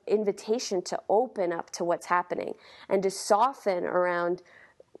an invitation to open up to what's happening and to soften around,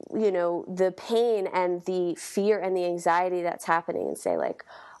 the pain and the fear and the anxiety that's happening, and say like,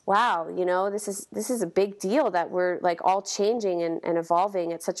 wow, this is a big deal that we're like all changing and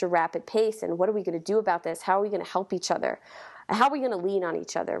evolving at such a rapid pace. And what are we going to do about this? How are we going to help each other? How are we going to lean on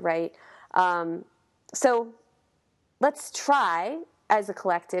each other, right? So let's try as a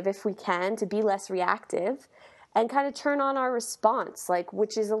collective, if we can, to be less reactive and kind of turn on our response,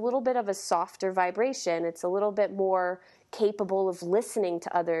 which is a little bit of a softer vibration. It's a little bit more capable of listening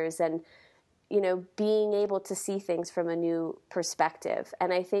to others and, being able to see things from a new perspective.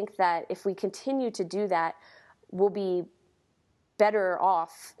 And I think that if we continue to do that, we'll be better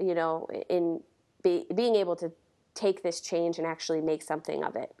off, in being able to take this change and actually make something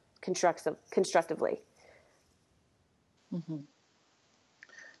of it constructively. Mm-hmm.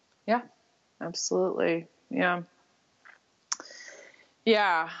 Yeah, absolutely. Yeah.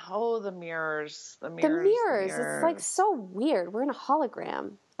 Yeah. Oh, the mirrors. It's like so weird. We're in a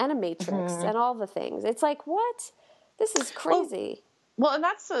hologram and a matrix and all the things. It's like, what? This is crazy. Well, and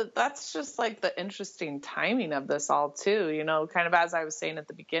that's just like the interesting timing of this all too, kind of as I was saying at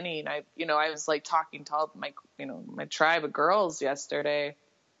the beginning, I was like talking to all my, my tribe of girls yesterday,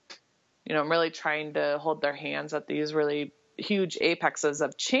 I'm really trying to hold their hands at these really huge apexes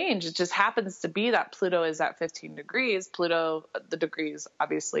of change. It just happens to be that Pluto is at 15 degrees. Pluto, the degrees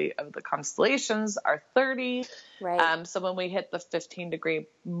obviously of the constellations are 30. Right. So when we hit the 15-degree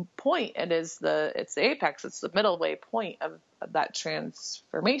point, it's the apex. It's the middle way point of that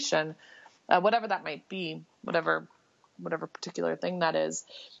transformation, whatever that might be, whatever particular thing that is.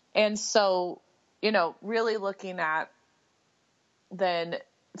 And so, really looking at then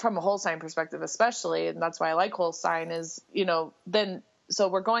from a whole sign perspective, especially, and that's why I like whole sign is, so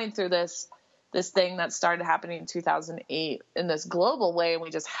we're going through this thing that started happening in 2008 in this global way. And we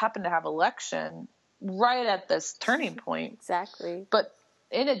just happen to have election right at this turning point. Exactly. But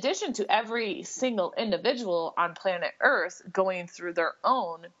in addition to every single individual on planet Earth going through their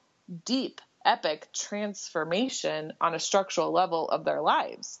own deep, epic transformation on a structural level of their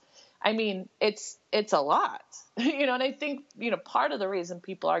lives. I mean, it's a lot, you know, and I think, you know, part of the reason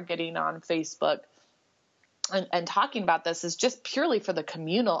people are getting on Facebook and talking about this is just purely for the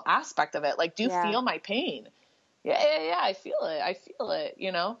communal aspect of it. Like, do you feel my pain? Yeah. I feel it.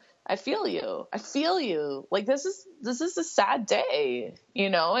 You know, I feel you. Like, this is a sad day, you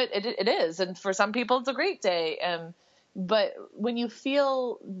know, it is. And for some people it's a great day. But when you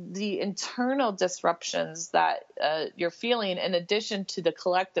feel the internal disruptions that you're feeling, in addition to the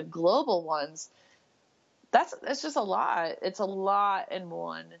collective global ones, it's just a lot. It's a lot in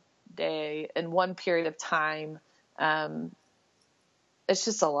one day, in one period of time. It's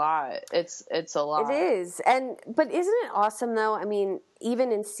just a lot. It's a lot. It is. But isn't it awesome though? I mean,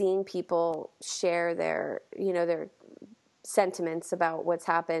 even in seeing people share their, you know, their sentiments about what's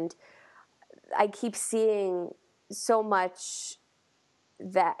happened, I keep seeing so much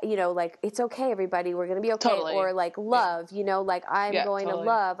that, you know, like, it's okay, everybody, we're going to be okay. Totally. Or like love, you know, like I'm going to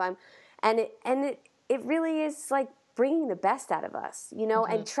love. It really is like bringing the best out of us, you know,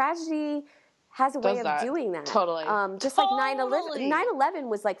 and tragedy has a way of doing that. Totally. Just like 9/11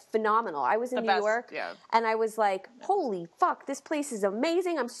 was like phenomenal. I was in New York and I was like, holy fuck, this place is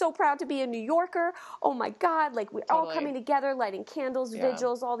amazing. I'm so proud to be a New Yorker. Oh my God. Like, we're all coming together, lighting candles,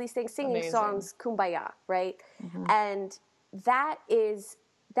 vigils, all these things, singing songs, kumbaya, right? And that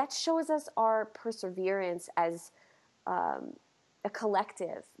shows us our perseverance as a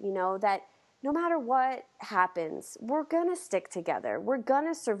collective, you know, that no matter what happens, we're going to stick together. We're going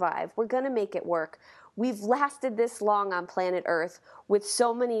to survive. We're going to make it work. We've lasted this long on planet Earth with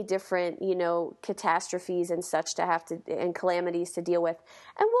so many different, you know, catastrophes and such and calamities to deal with.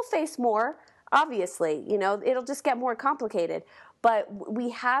 And we'll face more, obviously. You know, it'll just get more complicated. But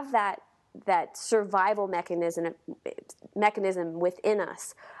we have that survival mechanism within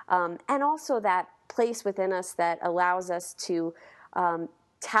us. And also that place within us that allows us to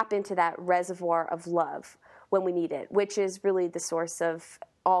tap into that reservoir of love when we need it, which is really the source of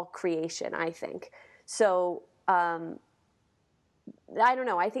all creation, I think. So I don't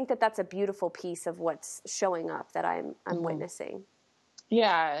know. I think that's a beautiful piece of what's showing up that I'm witnessing.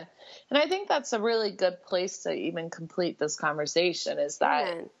 Yeah. And I think that's a really good place to even complete this conversation, is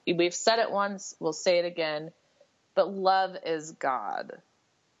that we've said it once, we'll say it again, but love is God.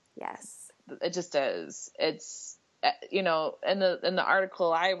 Yes. It just is. It's, you know, in the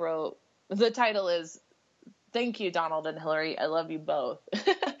article I wrote, the title is "Thank You, Donald and Hillary. I love you both."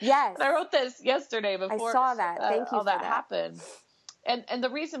 Yes. And I wrote this yesterday before I saw that. Thank you all for that happened. And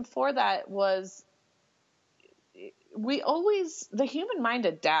the reason for that was the human mind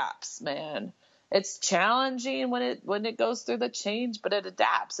adapts, man. It's challenging when it goes through the change, but it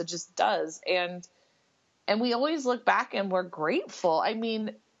adapts. It just does. And we always look back and we're grateful. I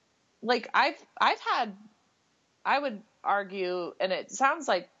mean, like I would argue, and it sounds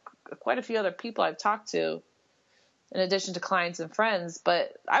like quite a few other people I've talked to, in addition to clients and friends,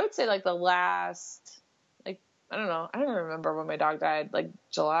 but I would say like the last, like, I don't know, I don't remember when my dog died, like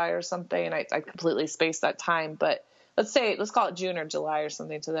July or something, and I completely spaced that time, but let's call it June or July or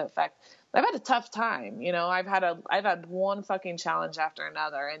something to that effect. I've had a tough time, you know. I've had one fucking challenge after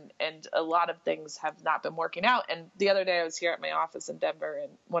another, and a lot of things have not been working out. And the other day I was here at my office in Denver,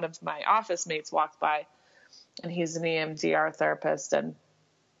 and one of my office mates walked by, and he's an EMDR therapist, and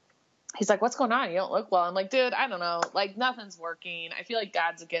he's like, "What's going on? You don't look well." I'm like, "Dude, I don't know. Like, nothing's working. I feel like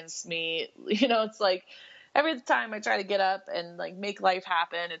God's against me." You know, it's like every time I try to get up and like make life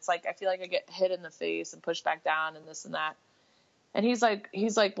happen, it's like I feel like I get hit in the face and pushed back down and this and that. And he's like,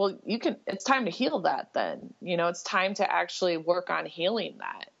 "Well, it's time to heal that then. You know, it's time to actually work on healing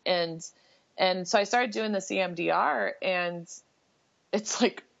that." And so I started doing this EMDR, and it's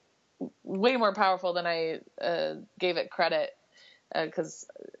like way more powerful than I gave it credit, because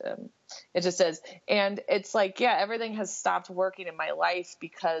it just is. And it's like, yeah, everything has stopped working in my life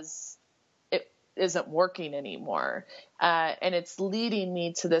because it isn't working anymore. And it's leading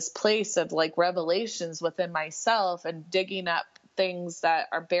me to this place of like revelations within myself and digging up things that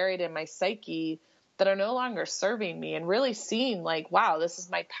are buried in my psyche that are no longer serving me, and really seeing like, wow, this is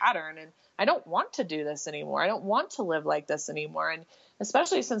my pattern, and I don't want to do this anymore. I don't want to live like this anymore. And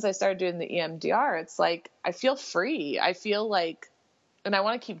especially since I started doing the EMDR, it's like I feel free. I feel like, and I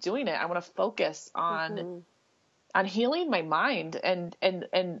want to keep doing it. I want to focus on healing my mind and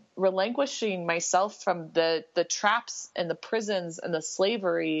relinquishing myself from the traps and the prisons and the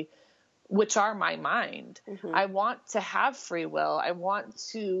slavery, which are my mind. I want to have free will. I want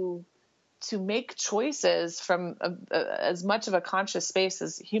to make choices from as much of a conscious space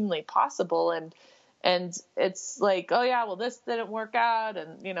as humanly possible. And it's like, oh yeah, well, this didn't work out.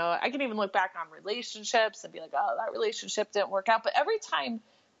 And, you know, I can even look back on relationships and be like, oh, that relationship didn't work out. But every time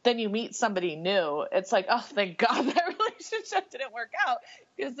then you meet somebody new. It's like, oh, thank God that relationship didn't work out,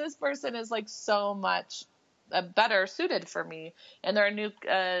 because this person is like so much better suited for me, and they're a new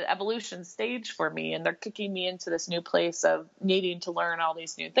evolution stage for me, and they're kicking me into this new place of needing to learn all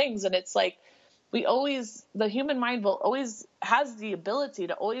these new things. And it's like, the human mind will always has the ability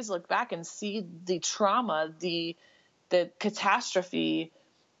to always look back and see the trauma, the catastrophe,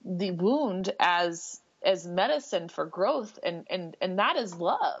 the wound as medicine for growth. And that is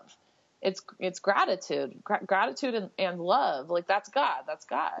love. It's gratitude and love. Like that's God,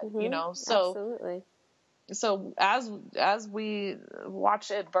 Mm-hmm. so Absolutely. so as we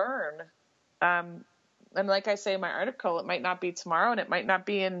watch it burn, and like I say in my article, it might not be tomorrow, and it might not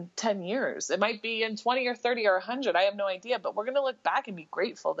be in 10 years. It might be in 20 or 30 or 100. I have no idea, but we're going to look back and be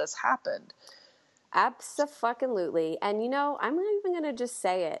grateful this happened. Abso-fucking-lutely. And I'm not even going to just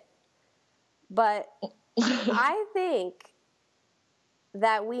say it, but I think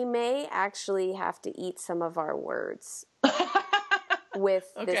that we may actually have to eat some of our words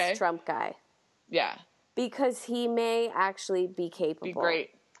with this Trump guy. Yeah. Because he may actually be capable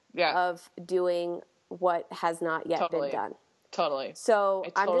of doing what has not yet been done. Totally. So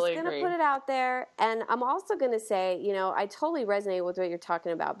I'm just going to put it out there. And I'm also going to say, I totally resonate with what you're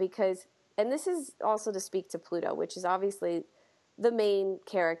talking about because, and this is also to speak to Pluto, which is obviously the main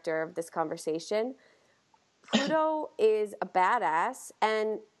character of this conversation. Pluto is a badass,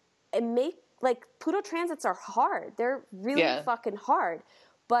 and Pluto transits are hard. They're really fucking hard.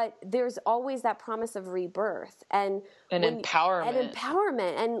 But there's always that promise of rebirth and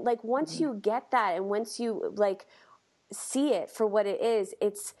empowerment. And once you get that, and once you see it for what it is,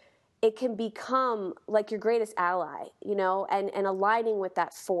 it can become like your greatest ally, and aligning with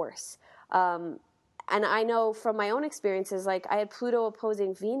that force. And I know from my own experiences, I had Pluto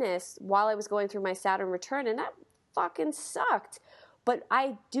opposing Venus while I was going through my Saturn return, and that fucking sucked. But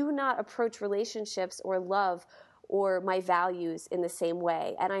I do not approach relationships or love or my values in the same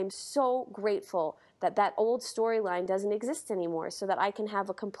way. And I'm so grateful that old storyline doesn't exist anymore, so that I can have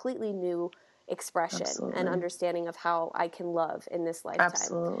a completely new expression and understanding of how I can love in this lifetime.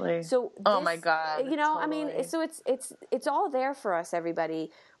 Absolutely. So oh my God. Totally. I mean, so it's all there for us, everybody.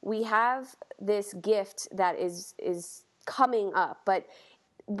 We have this gift that is coming up, but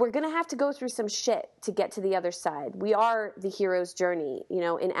we're going to have to go through some shit to get to the other side. We are the hero's journey,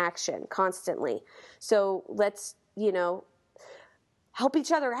 in action constantly. So let's, help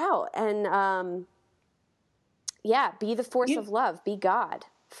each other out and, be the force of love, be God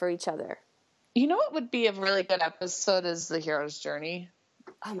for each other. What would be a really good episode is the hero's journey.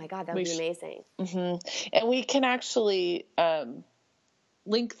 Oh my God, that would be amazing. Mm-hmm. And we can actually,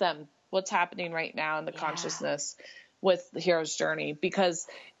 link them, what's happening right now in the consciousness with the hero's journey, because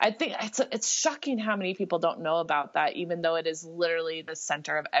I think it's shocking how many people don't know about that, even though it is literally the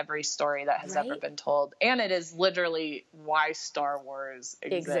center of every story that has ever been told. And it is literally why Star Wars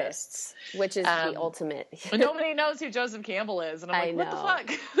exists. Which is the ultimate. Nobody knows who Joseph Campbell is. And I'm like, what the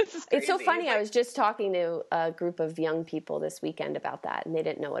fuck? This is crazy. It's so funny. I was just talking to a group of young people this weekend about that, and they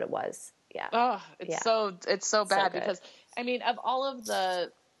didn't know what it was. Yeah. Oh, it's so bad because, I mean, of all of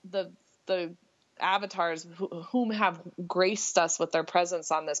the avatars whom have graced us with their presence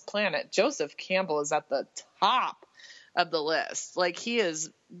on this planet, Joseph Campbell is at the top of the list.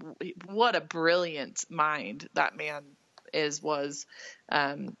 What a brilliant mind that man was.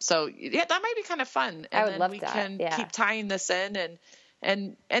 So that might be kind of fun. And I would love we that. can keep tying this in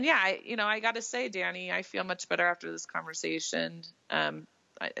and I got to say, Danny, I feel much better after this conversation.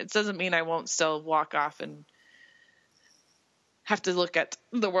 It doesn't mean I won't still walk off and have to look at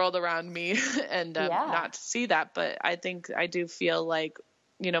the world around me and not see that. But I think I do feel like,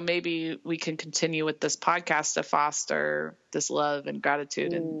 maybe we can continue with this podcast to foster this love and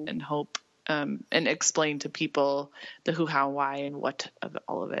gratitude and hope, and explain to people the who, how, why, and what of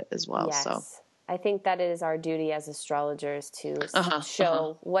all of it as well. Yes. So I think that is our duty as astrologers to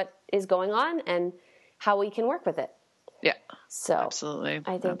show what is going on and how we can work with it. Yeah. So absolutely.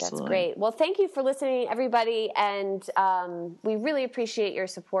 I think that's great. Well, thank you for listening, everybody. And we really appreciate your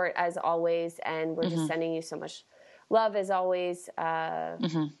support as always. And we're just sending you so much love as always.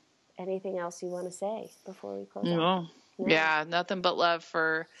 Anything else you want to say before we close out? Yeah, nothing but love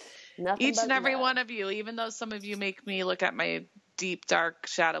for each and every one of you, even though some of you make me look at my deep, dark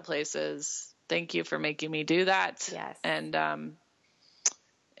shadow places. Thank you for making me do that. Yes. And nothing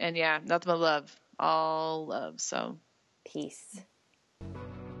but love. All love. So peace.